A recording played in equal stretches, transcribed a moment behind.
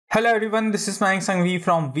Hello everyone, this is Mayank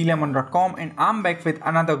from vlemon.com and I'm back with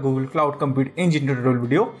another Google Cloud Compute Engine tutorial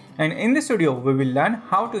video. And in this video, we will learn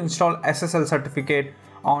how to install Ssl Certificate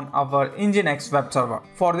on our NGINX Web Server.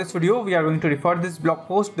 For this video, we are going to refer this blog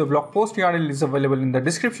post. The blog post URL is available in the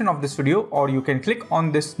description of this video, or you can click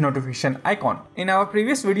on this notification icon. In our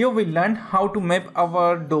previous video, we learned how to map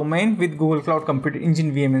our domain with Google Cloud Compute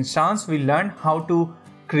Engine VM instance. We learned how to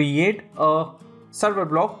create a server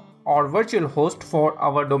block or virtual host for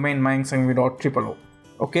our domain mayanksangvi.000.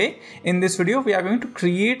 Okay, in this video we are going to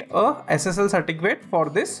create a Ssl certificate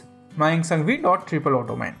for this mayanksangvi.000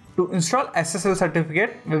 domain. To install Ssl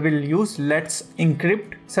certificate, we will use Let's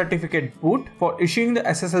Encrypt certificate boot for issuing the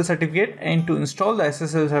Ssl certificate and to install the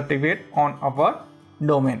Ssl certificate on our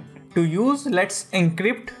domain. To use Let's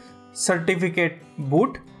Encrypt certificate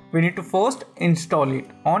boot, we need to first install it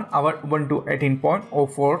on our Ubuntu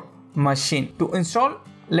 18.04 machine. To install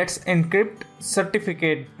Let's Encrypt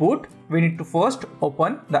certificate boot, we need to first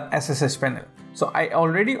open the SSH panel. So I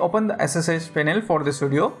already opened the SSH panel for this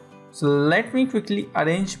video. So let me quickly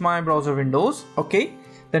arrange my browser windows. Okay,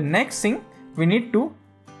 the next thing, we need to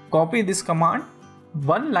copy this command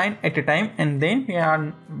one line at a time, and then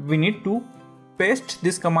we need to paste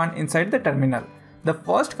this command inside the terminal. The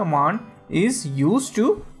first command is used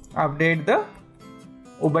to update the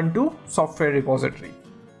Ubuntu software repository.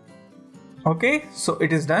 Okay, so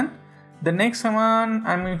it is done. The next command,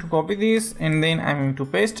 I'm going to copy this and then I'm going to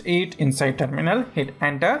paste it inside terminal, hit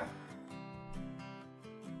enter.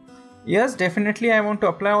 Yes, definitely I want to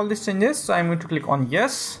apply all these changes, so I'm going to click on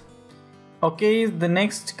yes. Okay, the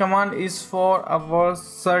next command is for our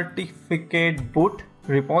certificate boot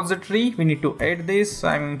repository. We need to add this, so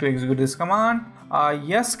I'm going to execute this command.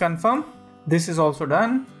 Yes, confirm. This is also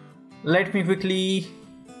done. Let me quickly.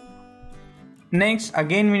 Next,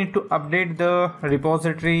 again we need to update the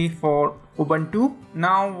repository for Ubuntu.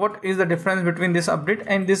 Now what is the difference between this update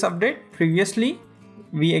and this update? Previously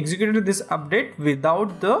we executed this update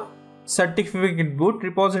without the certificate boot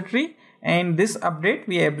repository, and this update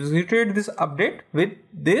we executed this update with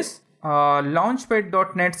this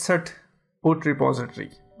launchpad.net cert boot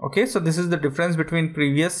repository. Okay, so this is the difference between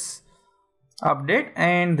previous update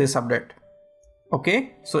and this update.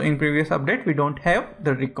 Okay, so in previous update we don't have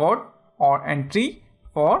the record or entry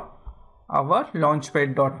for our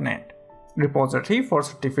launchpad.net repository for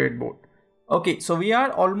certificate boot. Okay, so we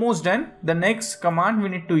are almost done. The next command we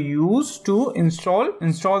need to use to install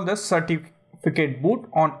the certificate boot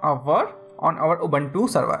on our Ubuntu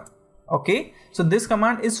server. Okay, so this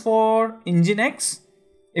command is for NGINX.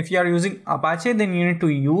 If you are using Apache, then you need to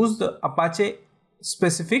use the Apache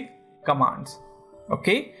specific commands.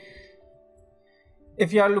 Okay,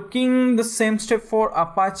 if you are looking the same step for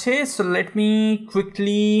Apache, so let me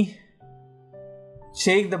quickly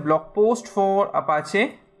check the blog post for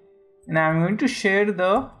Apache, and I'm going to share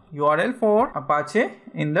the URL for Apache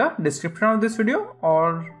in the description of this video,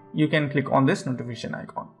 or you can click on this notification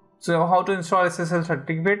icon. So how to install Ssl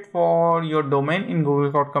certificate for your domain in Google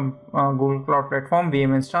Cloud Platform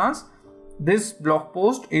VM instance. This blog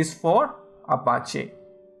post is for Apache.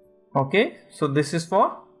 Okay, so this is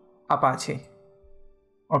for Apache.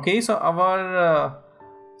 Okay, so our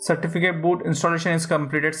certificate boot installation is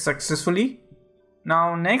completed successfully.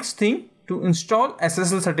 Now next thing, to install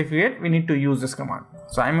Ssl certificate, we need to use this command.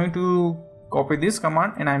 So I'm going to copy this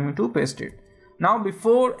command and I'm going to paste it. Now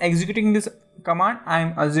before executing this command,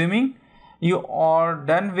 I'm assuming you are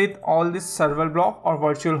done with all this server block or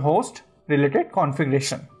virtual host related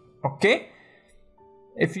configuration. Okay,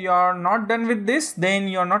 if you are not done with this, then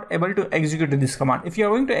you are not able to execute this command. If you are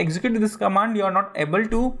going to execute this command, you are not able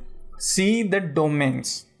to see the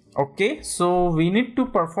domains. Okay, so we need to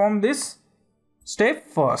perform this step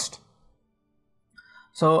first.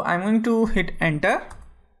 So I'm going to hit enter.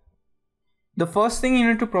 The first thing, you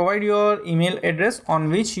need to provide your email address on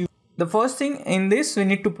which you. The first thing in this, we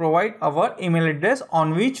need to provide our email address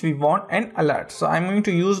on which we want an alert. So I'm going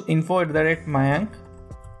to use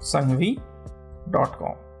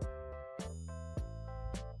info@mayanksangvi.com.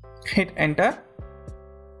 Hit enter.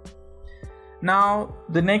 Now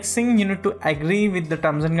the next thing, you need to agree with the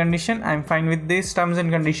terms and condition. I'm fine with this terms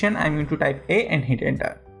and condition. I'm going to type A and hit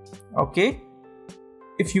enter. Okay,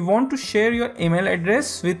 if you want to share your email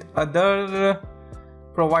address with other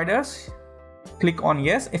providers, click on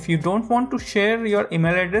yes. If you don't want to share your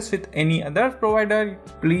email address with any other provider,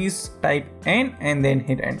 please type N and then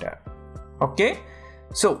hit enter. Okay,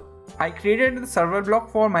 so I created the server block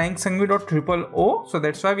for mayanksangvi.000, so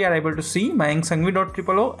that's why we are able to see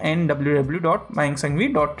mayanksangvi.000 and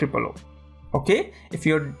www.mayanksangvi.000. Okay, if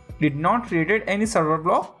you did not create any server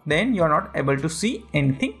block, then you are not able to see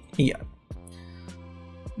anything here.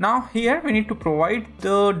 Now here we need to provide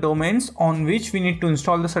the domains on which we need to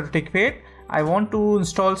install the certificate. I want to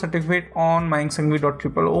install certificate on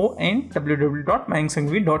MyINXNV.000 and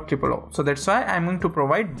www.myinxnv.000. So that's why I'm going to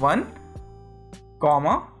provide 1,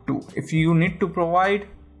 2. If you are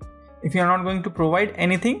not going to provide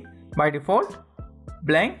anything, by default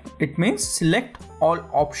blank, it means select all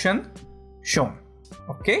option shown.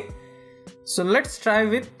 Okay, so let's try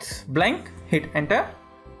with blank, hit enter.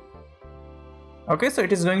 Okay, so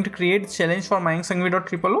it is going to create challenge for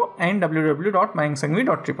MyINXNV.000 and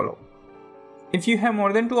www.myinxnv.000. If you have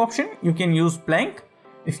more than 2 options, you can use blank.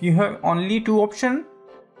 If you have only 2 options,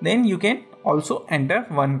 then you can also enter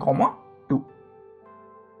 1, 2.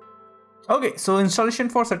 Okay, so installation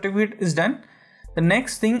for certificate is done. The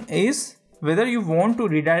next thing is whether you want to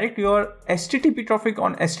redirect your HTTP traffic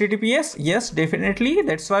on HTTPS. Yes, definitely.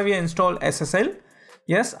 That's why we install SSL.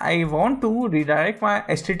 Yes, I want to redirect my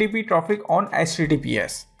HTTP traffic on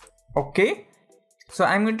HTTPS. Okay, so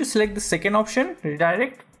I'm going to select the second option,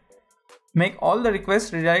 redirect. Make all the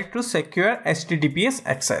requests redirect to secure HTTPS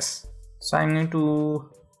access. So I'm going to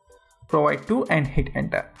provide 2 and hit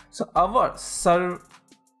enter. So our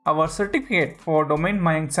certificate for domain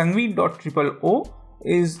myinxnv.000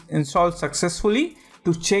 is installed successfully.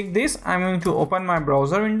 To check this, I'm going to open my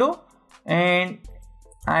browser window and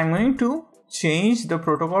I'm going to change the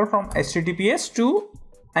protocol from HTTP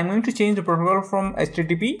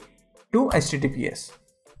to HTTPS.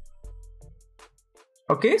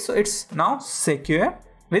 Okay, so it's now secure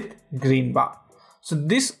with green bar. So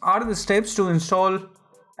these are the steps to install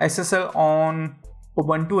SSL on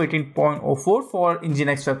Ubuntu 18.04 for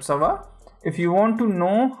NGINX Web Server. If you want to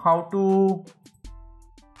know how to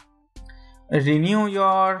renew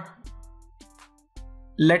your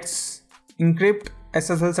Let's Encrypt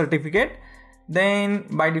SSL certificate, then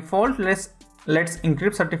by default Let's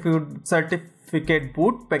Encrypt certificate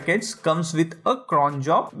boot package comes with a cron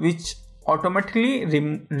job which automatically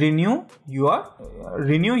renew your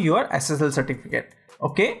SSL certificate.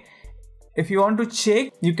 Okay, if you want to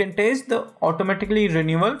check, you can test the automatically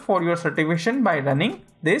renewal for your certification by running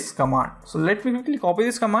this command. So let me quickly copy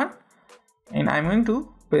this command and I'm going to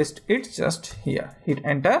paste it just here. Hit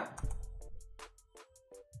enter.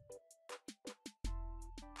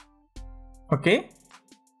 Okay,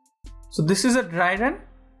 so this is a dry run.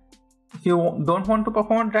 If you don't want to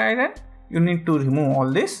perform a dry run, you need to remove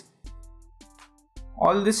all this.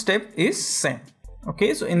 All this step is same.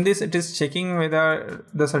 Okay, so in this it is checking whether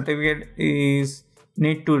the certificate is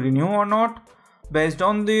need to renew or not. Based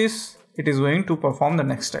on this, it is going to perform the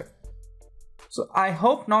next step. So I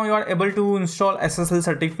hope now you are able to install SSL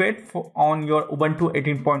certificate on your Ubuntu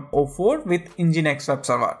 18.04 with NGINX Web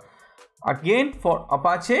Server. Again, for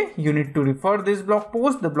Apache, you need to refer this blog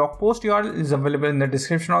post. The blog post URL is available in the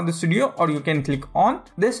description of this video, or you can click on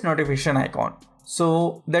this notification icon.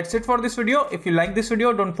 So that's it for this video. If you like this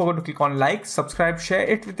video, don't forget to click on like, subscribe, share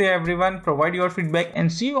it with everyone, provide your feedback,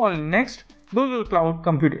 and see you all in next Google Cloud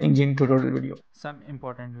Compute Engine tutorial video. Some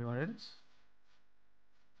important URLs.